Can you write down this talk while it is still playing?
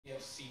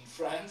have seen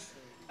France,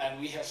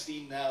 and we have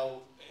seen now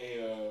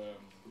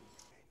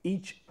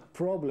each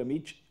problem,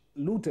 each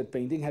looted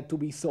painting had to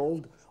be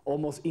solved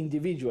almost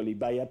individually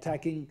by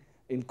attacking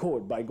in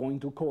court, by going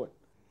to court.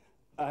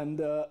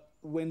 And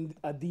when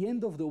at the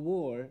end of the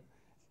war,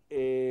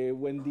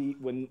 when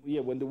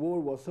the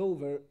war was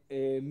over,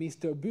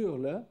 Mr.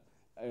 Burle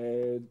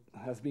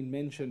has been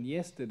mentioned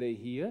yesterday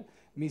here.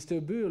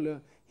 Mr.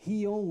 Burle,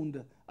 he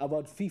owned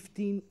about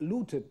 15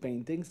 looted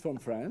paintings from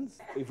France.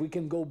 If we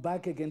can go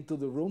back again to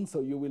the room,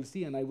 so you will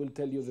see, and I will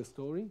tell you the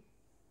story.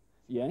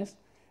 Yes.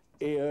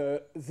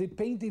 The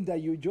painting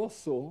that you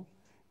just saw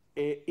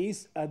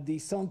is at the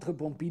Centre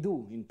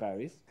Pompidou in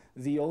Paris.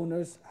 The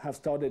owners have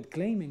started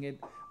claiming it,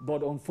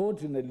 but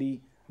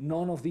unfortunately,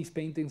 none of these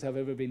paintings have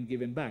ever been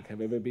given back,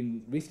 have ever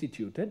been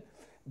restituted.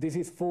 This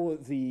is for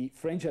the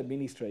French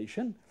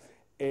administration.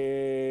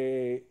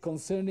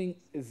 Concerning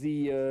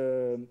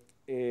the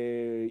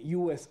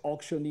US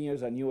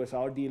auctioneers and US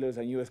art dealers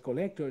and US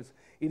collectors,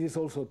 it is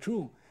also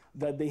true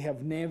that they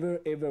have never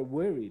ever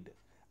worried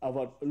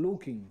about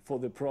looking for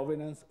the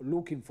provenance,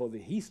 looking for the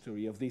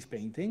history of these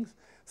paintings.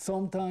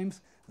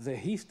 Sometimes the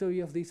history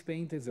of these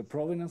paintings, the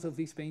provenance of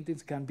these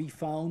paintings can be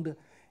found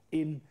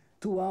in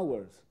 2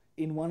 hours,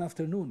 in one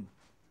afternoon.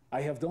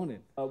 I have done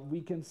it.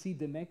 We can see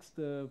the next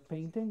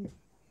painting.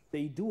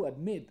 They do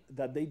admit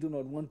that they do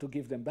not want to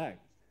give them back,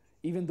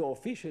 even though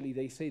officially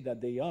they say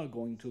that they are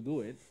going to do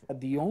it.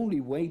 The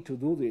only way to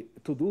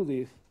do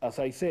this, as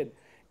I said,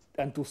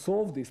 and to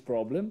solve this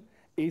problem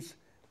is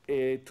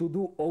to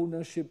do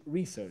ownership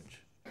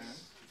research.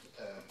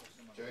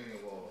 During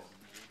the war,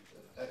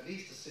 at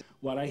least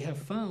what I have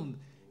found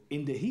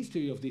in the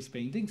history of these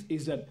paintings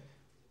is that,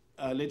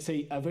 let's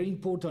say, a very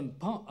important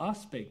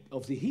aspect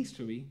of the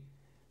history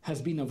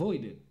has been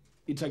avoided.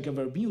 It's like a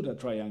Bermuda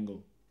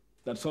Triangle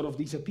that sort of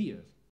disappears.